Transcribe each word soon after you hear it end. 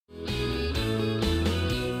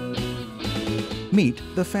Meet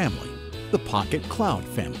the family, the PocketCloud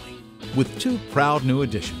family, with two proud new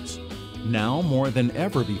additions. Now more than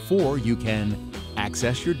ever before, you can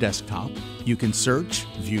access your desktop, you can search,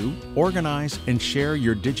 view, organize, and share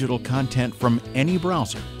your digital content from any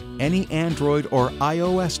browser, any Android or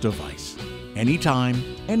iOS device, anytime,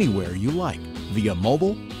 anywhere you like, via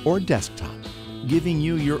mobile or desktop, giving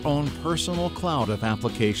you your own personal cloud of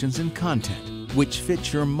applications and content which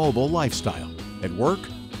fits your mobile lifestyle, at work,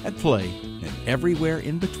 at play, and everywhere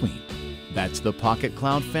in between. That's the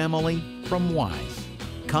PocketCloud family from Wise.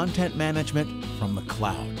 Content management from the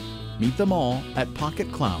cloud. Meet them all at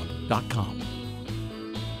PocketCloud.com.